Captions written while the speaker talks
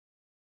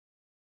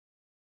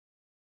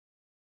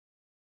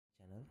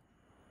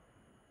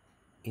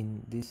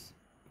In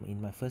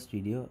my first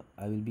video,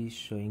 I will be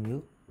showing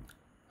you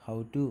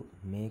how to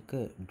make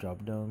a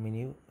drop down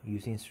menu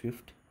using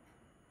Swift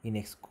in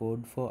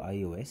Xcode for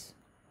iOS.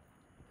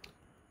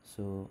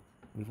 So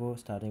before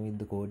starting with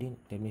the coding,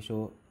 let me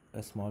show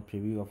a small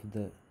preview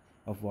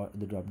of what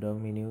the drop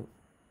down menu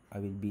I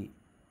will be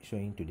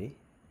showing today.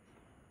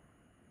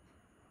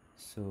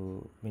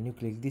 So when you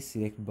click this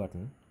select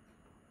button,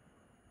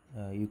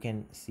 you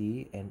can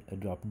see a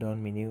drop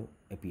down menu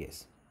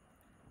appears,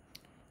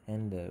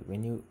 and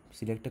when you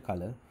select a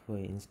color, for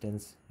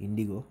instance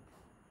indigo,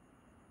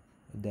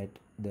 that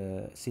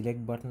the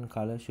select button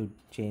color should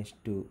change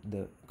to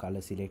the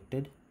color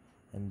selected,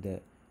 and the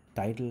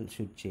title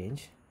should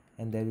change,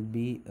 and there will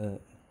be a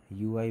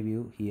UI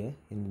view here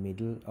in the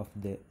middle of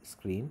the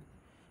screen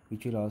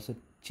which will also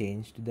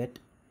change to that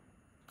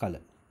color.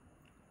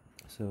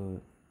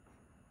 So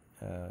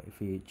if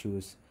we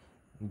choose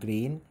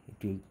green,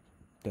 it will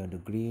turn to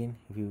green.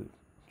 If you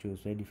choose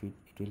red, it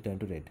will turn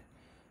to red,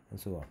 and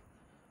so on.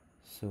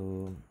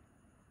 So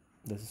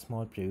that's a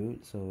small preview.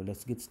 So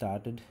let's get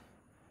started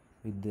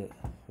with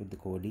the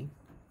coding.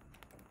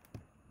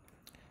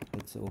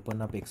 Let's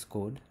open up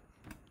Xcode.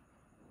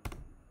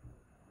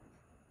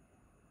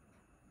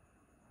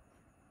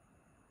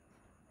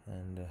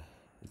 And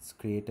let's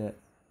create a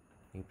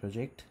new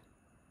project,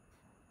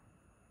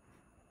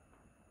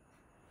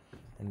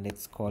 and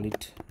let's call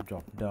it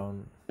drop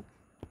down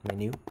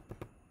menu.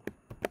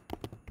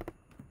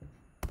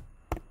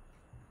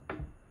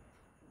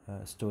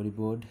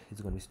 Storyboard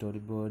is going to be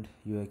Storyboard,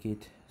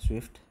 UIKit,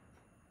 Swift,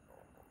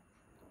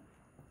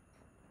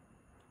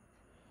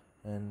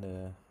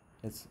 and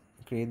let's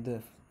create the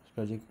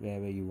project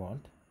wherever you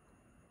want.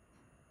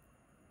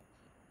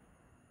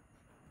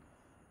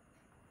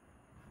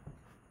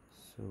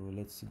 So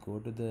let's go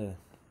to the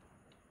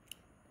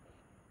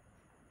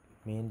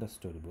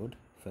main.storyboard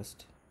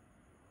first.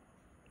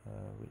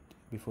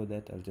 Before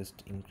that, I'll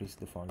just increase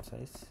the font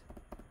size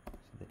so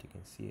that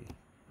you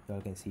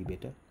all can see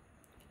better.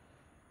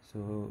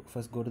 So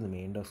first go to the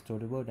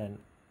main.storyboard, and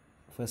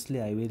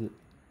firstly I will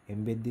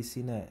embed this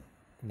in a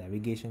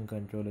navigation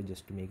controller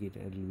just to make it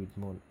a little bit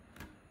more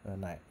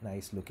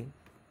nice looking,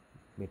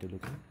 better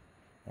looking.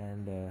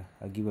 And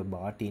I'll give a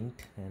bar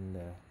tint, and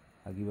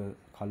I'll give a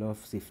color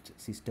of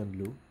system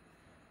blue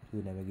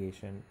to the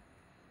navigation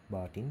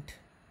bar tint.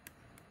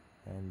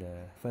 And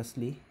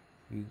firstly,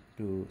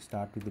 to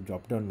start with the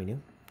drop down menu,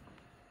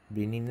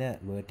 bring in a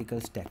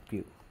vertical stack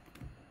view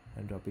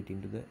and drop it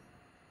into the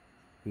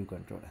view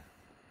controller.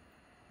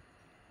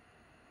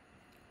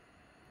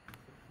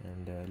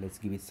 And let's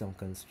give it some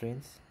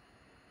constraints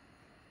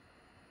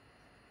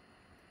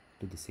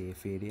to the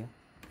safe area.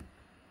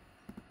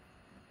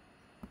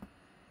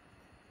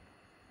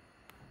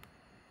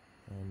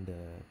 And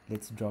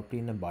let's drop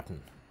in a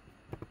button.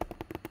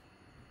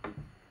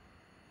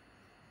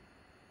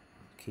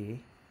 Okay,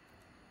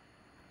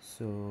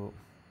 so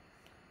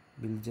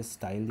we'll just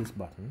style this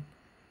button.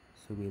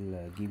 So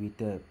we'll give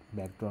it a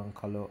background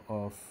color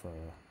of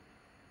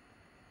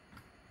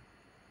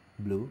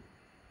blue,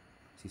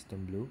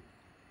 system blue,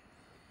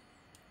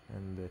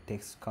 and the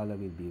text color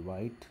will be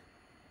white.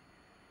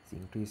 Let's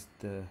increase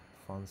the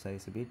font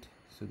size a bit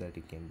so that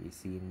it can be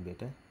seen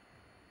better.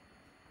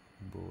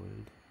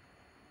 Bold,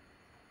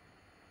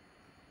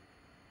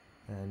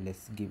 and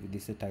let's give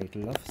this a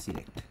title of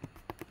select.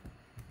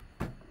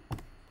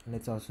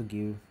 Let's also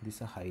give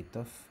this a height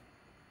of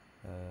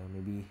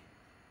maybe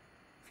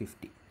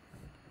 50.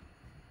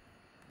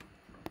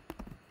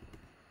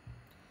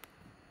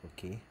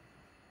 Okay,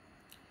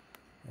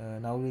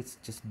 now let's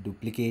just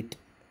duplicate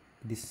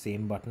this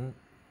same button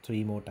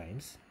 3 more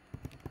times.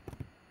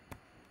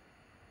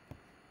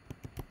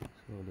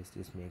 So let's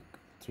just make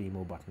 3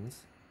 more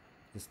buttons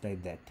just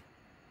like that.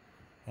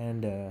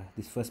 And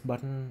this first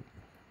button,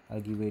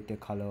 I'll give it a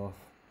color of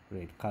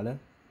red color,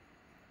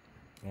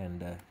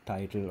 and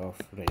title of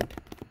red.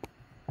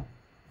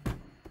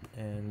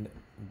 And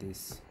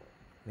this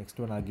next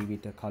one, I'll give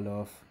it a color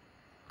of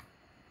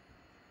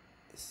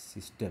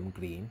system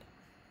green,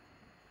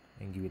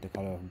 and give it a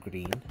color of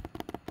green,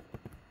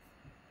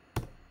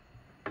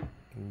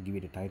 and give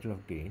it a title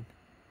of green.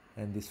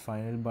 And this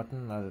final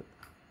button, I'll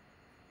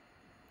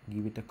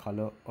give it a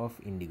color of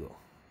indigo,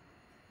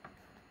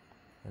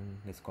 and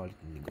let's call it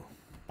indigo.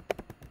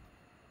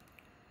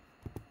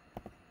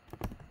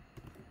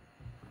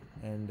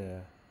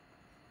 And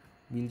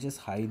we'll just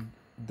hide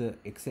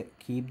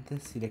keep the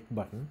select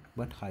button,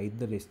 but hide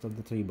the rest of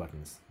the 3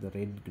 buttons, the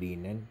red,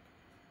 green, and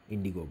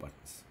indigo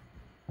buttons.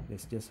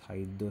 Let's just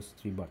hide those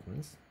 3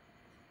 buttons.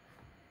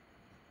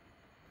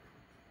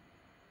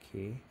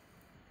 Okay,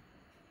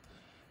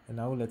 and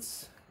now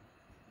let's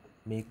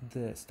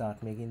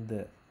start making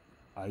the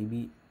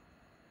IB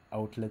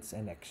outlets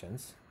and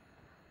actions.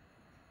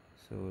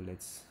 So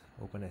let's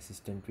open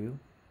assistant view.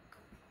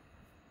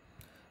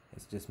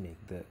 Let's just make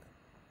the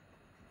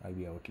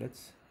IB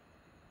outlets.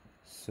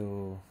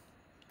 So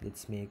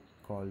let's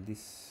call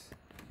this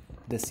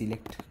the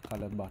select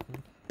color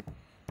button.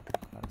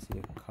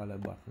 Select color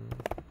button.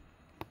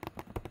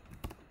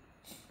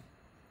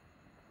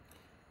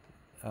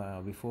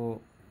 before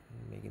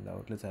making the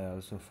outlets, I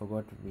also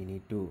forgot we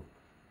need to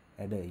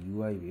add a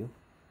UI view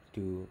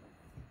to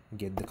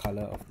get the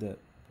color of the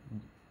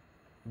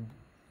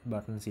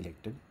button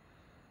selected.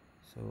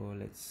 So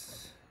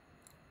let's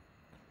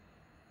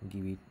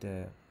give it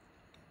a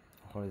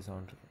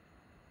horizontal,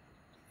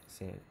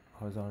 say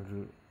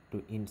horizontal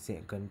to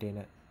insert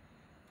container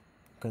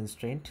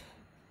constraint,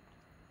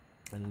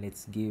 and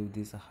let's give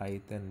this a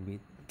height and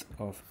width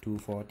of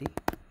 240,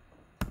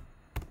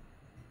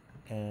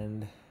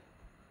 and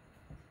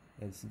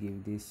let's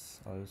give this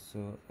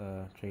also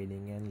a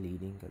trailing and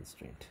leading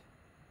constraint,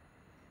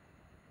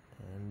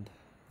 and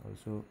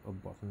also a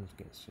bottom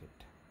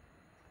constraint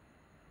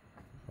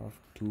of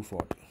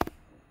 240.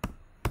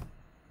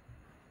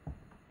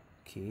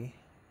 Okay,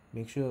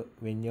 make sure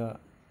when you're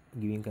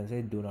giving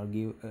constraint, do not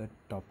give a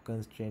top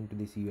constraint to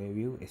this UI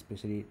view,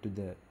 especially to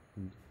the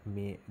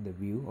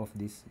view of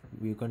this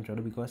view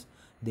controller, because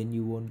then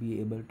you won't be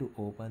able to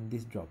open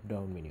this drop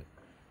down menu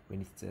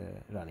when it's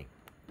running.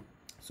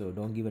 So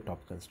don't give a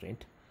top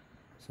constraint.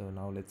 So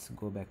now let's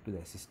go back to the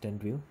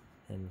assistant view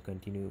and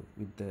continue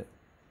with the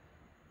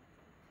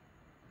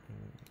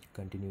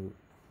continue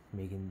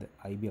making the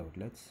IB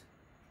outlets.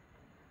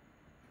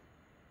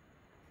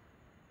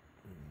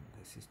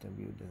 The system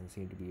view doesn't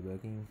seem to be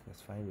working.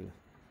 That's fine,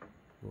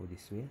 we'll go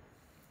this way.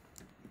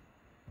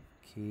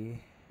 Okay,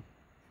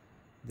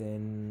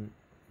 then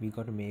we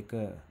got to make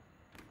a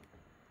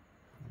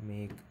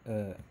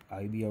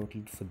IB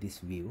outlet for this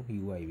view,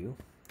 UI view,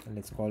 and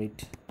let's call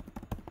it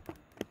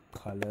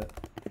color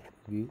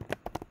view,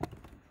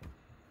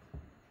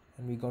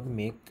 and we got to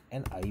make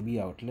an IB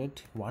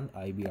outlet, one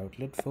IB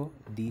outlet for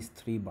these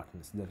three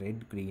buttons, the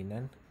red, green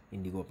and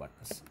indigo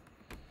buttons.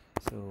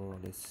 So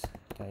let's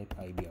type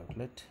IB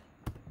outlet,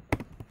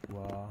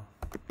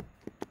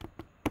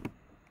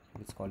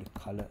 let's call it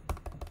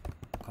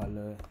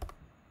color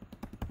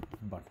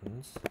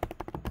buttons,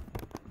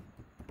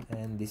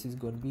 and this is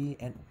going to be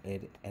an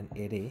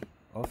array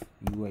of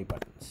UI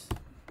buttons,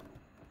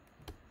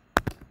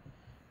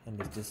 and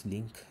let's just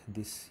link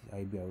this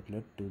IB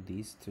outlet to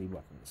these three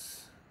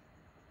buttons.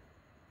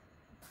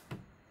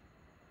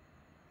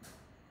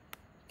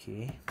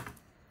 Okay,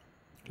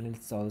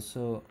 let's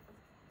also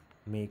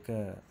make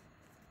an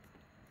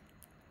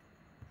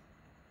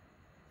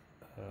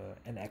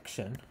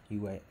action,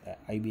 UI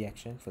IB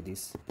action for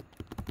this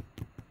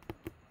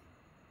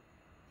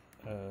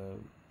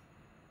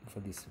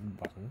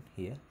button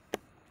here.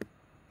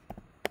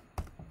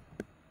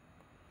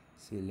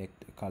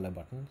 Select color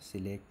button,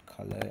 select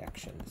color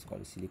action, it's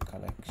called select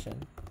color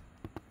action.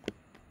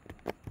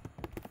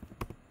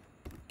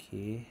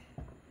 Okay,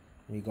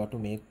 we got to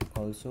make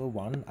also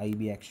one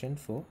IB action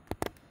for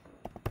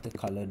the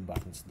colored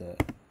buttons, the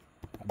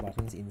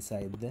buttons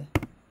inside the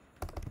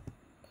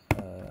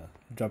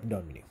drop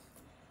down menu.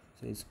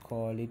 So let's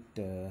call it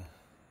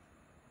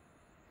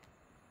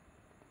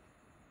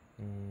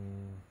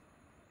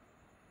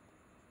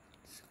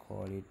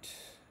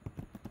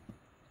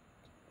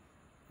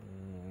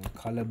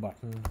color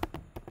button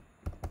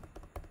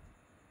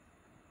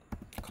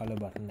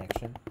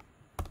action.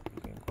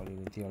 You can call it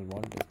anything you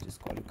want, let's just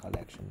call it color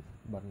action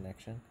button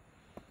action,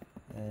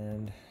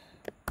 and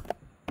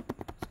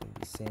it's going to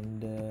be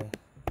sender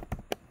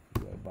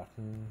UI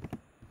button,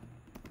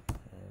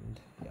 and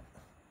yeah,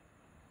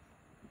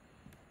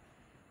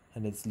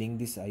 and let's link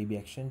this IB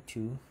action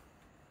to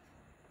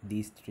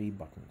these three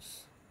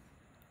buttons.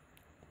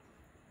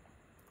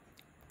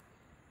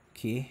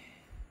 Okay,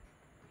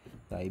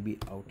 the IB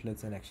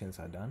outlets and actions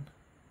are done,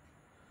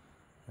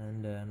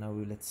 and now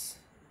let's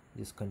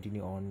just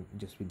continue on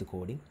just with the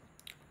coding.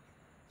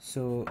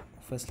 So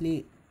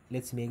firstly,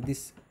 let's make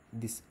this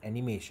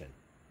animation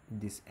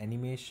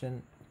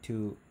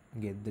to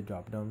get the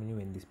drop down menu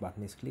when this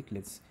button is clicked.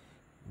 Let's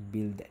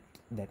build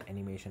that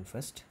animation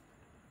first.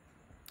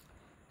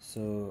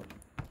 So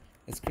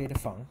let's create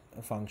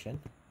a function,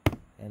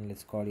 and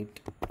let's call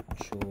it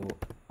show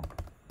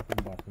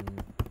button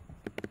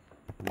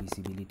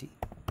visibility.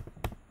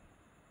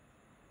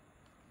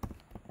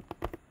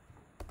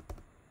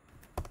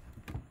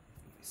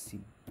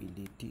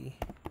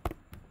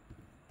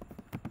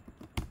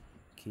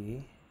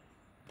 Okay,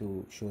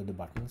 to show the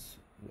buttons,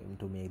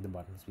 to make the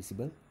buttons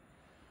visible,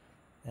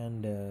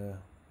 and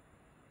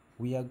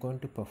we are going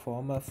to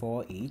perform a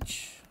for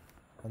each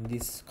on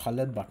this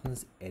colored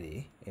buttons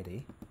array,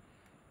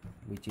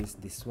 which is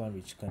this one,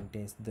 which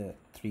contains the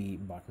three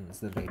buttons,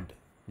 the red,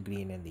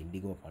 green and the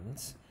indigo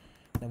buttons.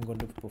 I'm going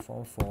to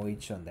perform for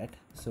each on that.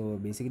 So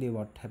basically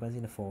what happens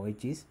in a for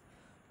each is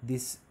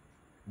this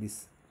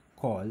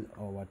call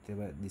or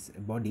whatever, this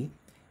body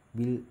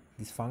will,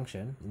 this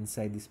function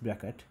inside this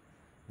bracket,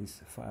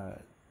 this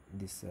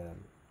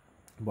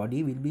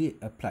body will be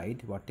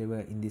applied,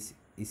 whatever in this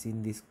is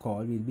in this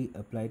call will be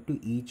applied to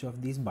each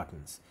of these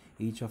buttons,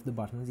 each of the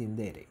buttons in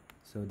the array.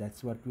 So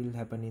that's what will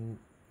happen in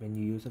when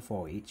you use a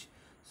for each.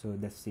 So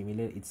that's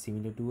similar, it's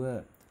similar to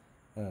a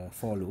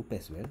for loop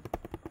as well.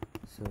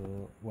 So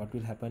what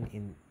will happen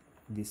in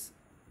this,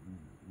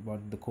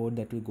 what the code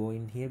that will go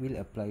in here will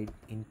apply it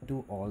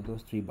into all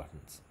those three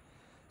buttons.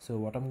 So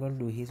what I'm going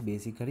to do is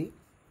basically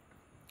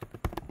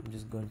I'm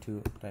just going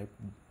to type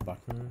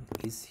button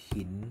is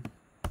hidden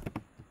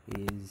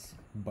is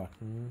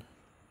button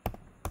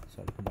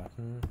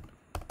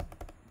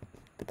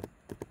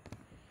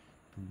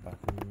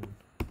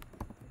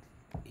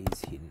is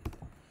hidden.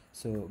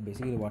 So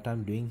basically what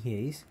I'm doing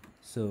here is,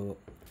 so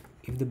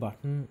if the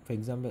button, for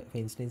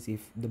instance,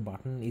 if the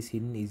button is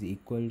hidden is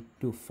equal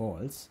to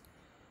false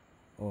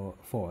or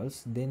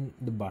false, then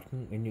the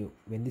button,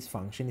 when this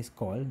function is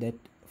called, that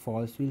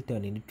false will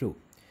turn into true,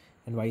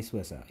 and vice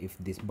versa. If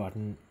this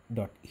button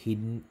dot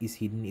hidden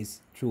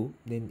is true,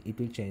 then it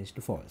will change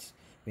to false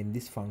when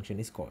this function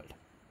is called.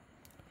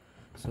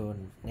 So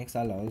next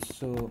I'll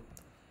also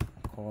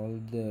call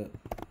the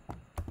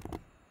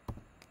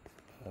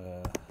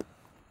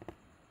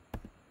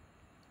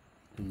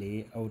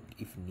layout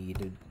if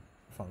needed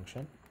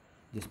function,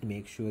 just to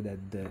make sure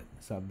that the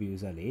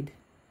subviews are laid,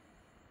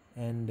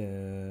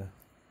 and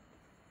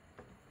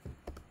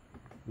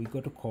we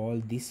got to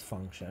call this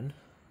function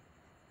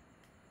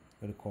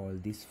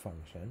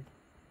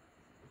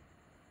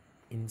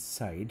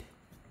inside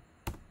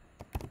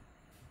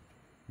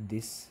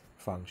this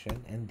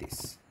function and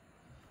this.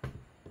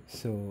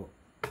 So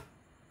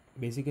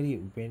basically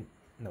when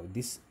now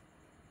this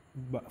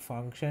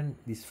function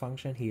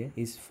here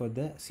is for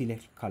the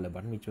select color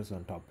button, which was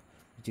on top,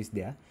 which is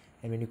there,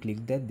 and when you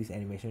click that, this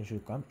animation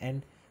should come,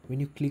 and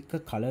when you click a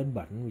colored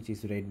button, which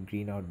is red,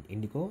 green or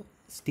indigo,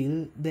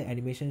 still the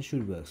animation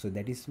should work. So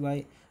that is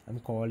why I'm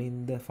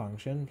calling the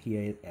function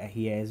here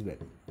as well.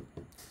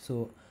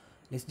 So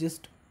let's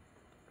just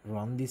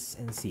run this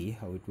and see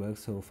how it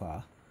works so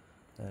far.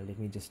 Let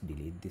me just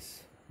delete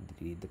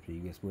the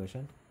previous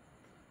version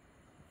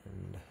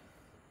and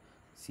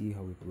see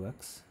how it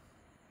works.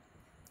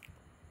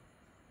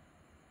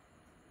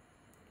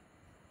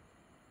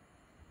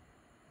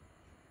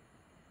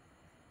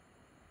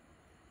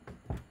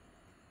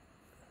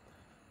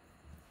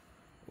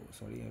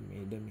 Sorry, I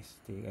made a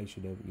mistake. I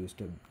should have used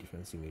a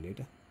different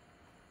simulator.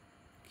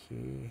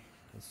 Okay,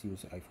 let's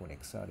use iPhone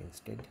XR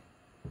instead.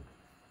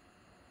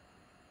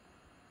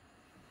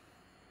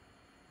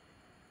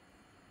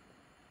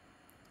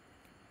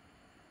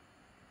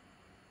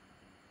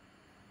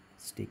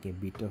 It's taking a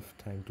bit of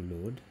time to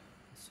load.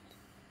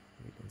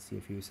 You can see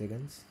a few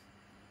seconds.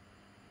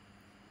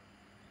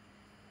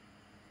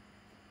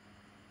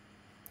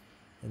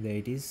 And there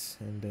it is.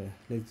 And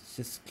let's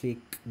just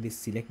click this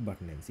select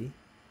button and see.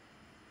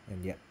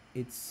 And yeah,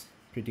 it's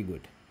pretty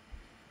good,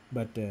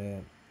 but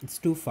it's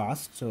too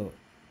fast, so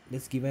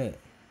let's give it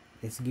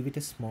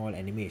a small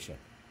animation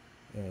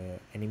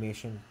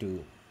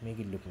to make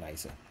it look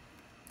nicer.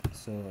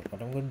 So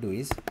what I'm going to do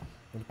is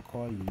I'm going to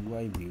call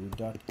UI view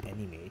dot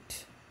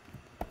animate,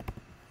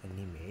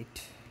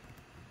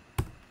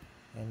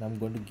 and I'm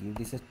going to give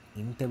this an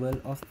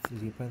interval of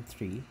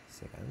 0.3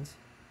 seconds,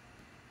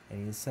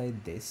 and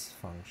inside this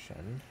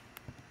function,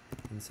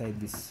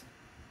 inside this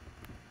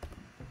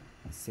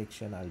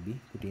section, I'll be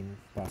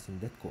passing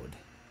the code,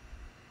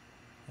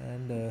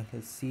 and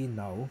let's see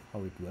now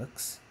how it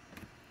works.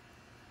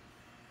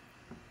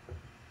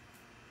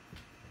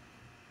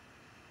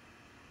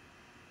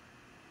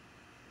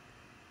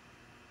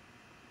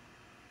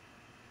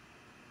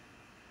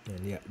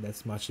 And yeah,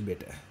 that's much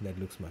better. That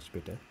looks much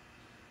better.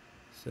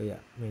 So yeah,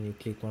 when you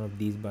click one of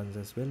these buttons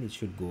as well, it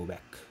should go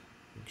back,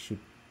 it should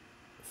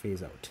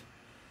phase out.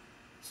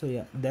 So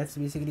yeah, that's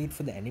basically it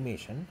for the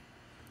animation.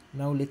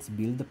 Now let's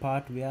build the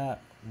part where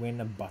when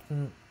a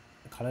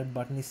colored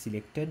button is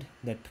selected,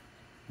 that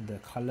the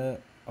color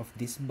of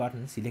this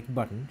button, select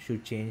button,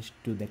 should change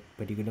to that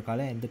particular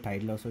color, and the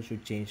title also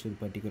should change to the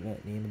particular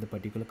name of the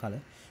particular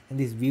color, and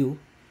this view,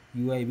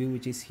 UI view,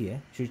 which is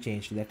here, should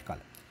change to that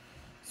color.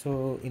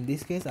 So in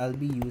this case I'll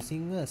be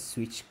using a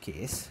switch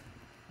case,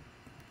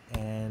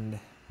 and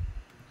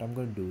what I'm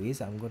going to do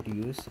is I'm going to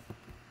use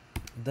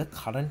the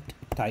current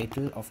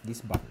title of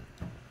this button.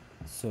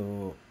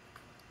 So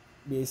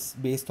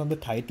based on the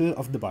title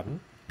of the button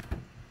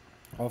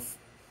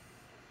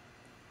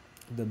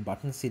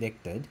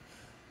selected,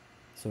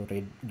 so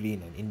red,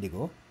 green and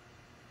indigo,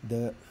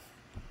 the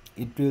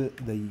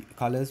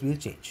colors will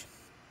change.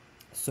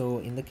 So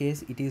in the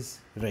case it is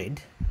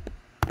red,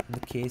 in the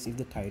case if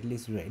the title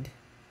is red,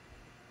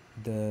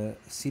 the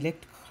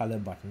select color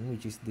button,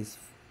 which is this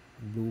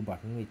blue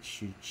button,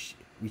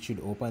 which should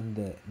open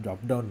the drop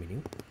down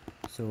menu,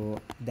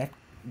 so that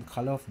the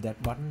color of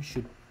that button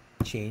should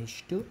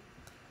change to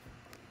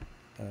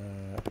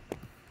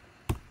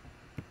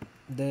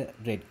the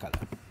red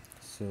color.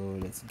 So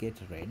let's get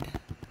red,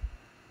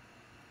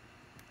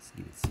 let's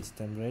give it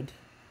system red,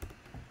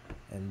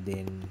 and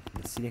then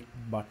the select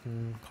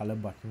button color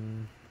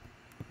button,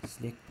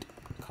 select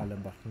color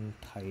button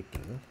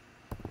title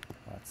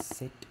or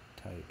set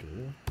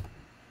title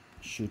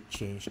should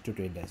change to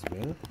red as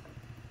well,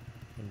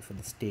 and for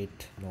the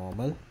state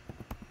normal,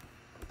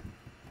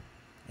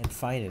 and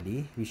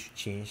finally we should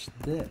change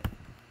the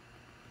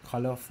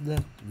color of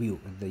the view,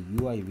 the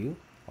UI view,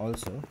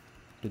 also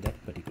to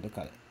that particular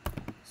color.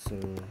 So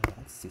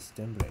that's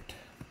system red,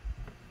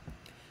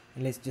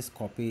 and let's just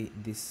copy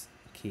this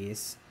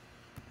case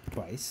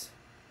twice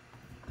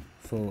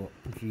for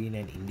green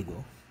and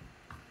indigo.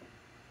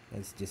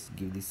 Let's just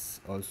give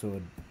this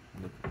also,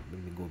 let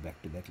me go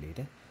back to that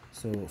later.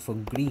 So for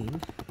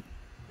green,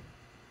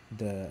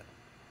 the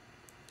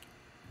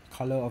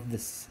color of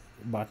this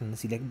button,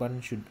 select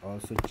button, should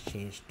also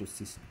change to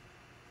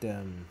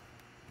system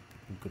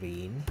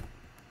green,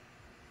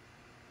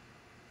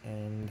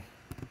 and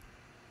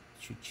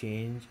should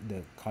change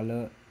the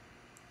color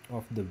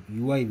of the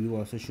UI view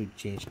also should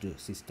change to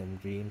system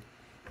green,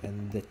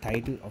 and the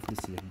title of the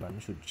select button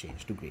should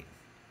change to green.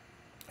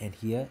 And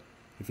here,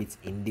 if it's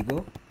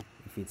indigo,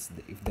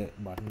 if the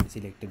button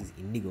selected is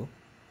indigo,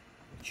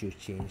 it should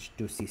change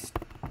to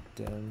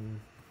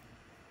system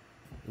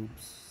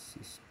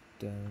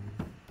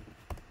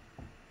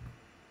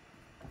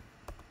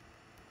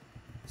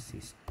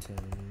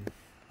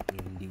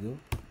indigo,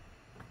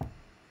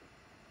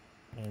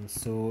 and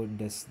so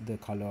does the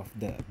color of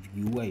the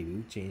UI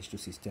view change to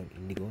system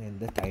indigo, and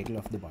the title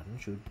of the button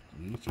should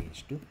be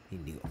changed to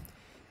indigo.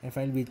 And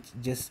finally, we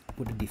just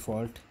put a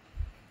default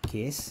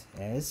case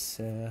as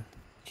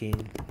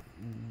change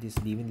this,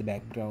 leaving the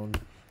background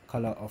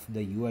color of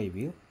the UI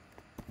view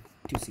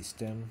to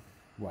system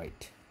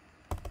white,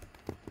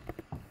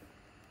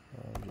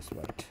 just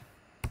white.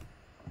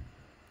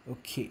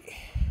 Okay,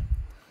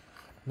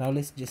 now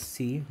let's just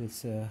see,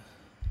 let's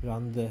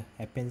run the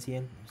appency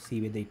and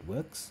see whether it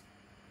works.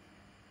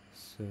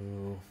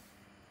 So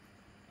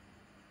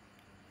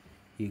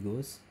here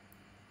goes,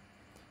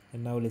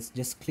 and now let's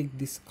just click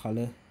this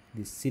color,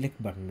 this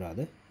select button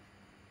rather,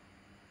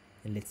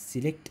 and let's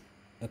select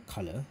a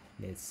color.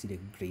 Let's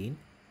select green,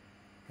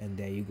 and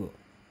there you go,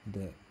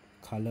 the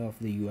color of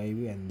the UI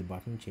view and the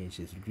button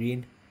changes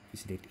green. If you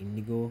select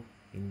indigo,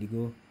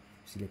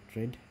 select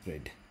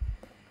red,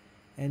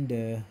 and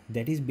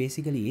that is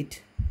basically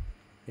it.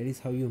 That is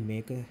how you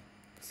make a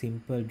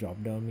simple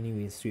drop down menu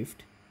in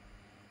Swift.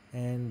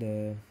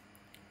 And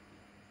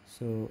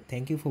so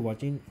thank you for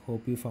watching.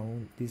 Hope you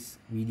found this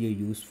video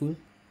useful,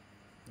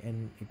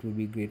 and it would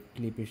be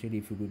greatly appreciated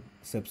if you could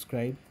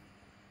subscribe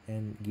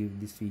and give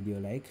this video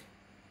a like,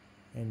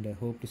 and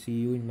hope to see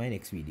you in my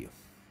next video.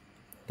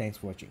 Thanks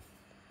for watching.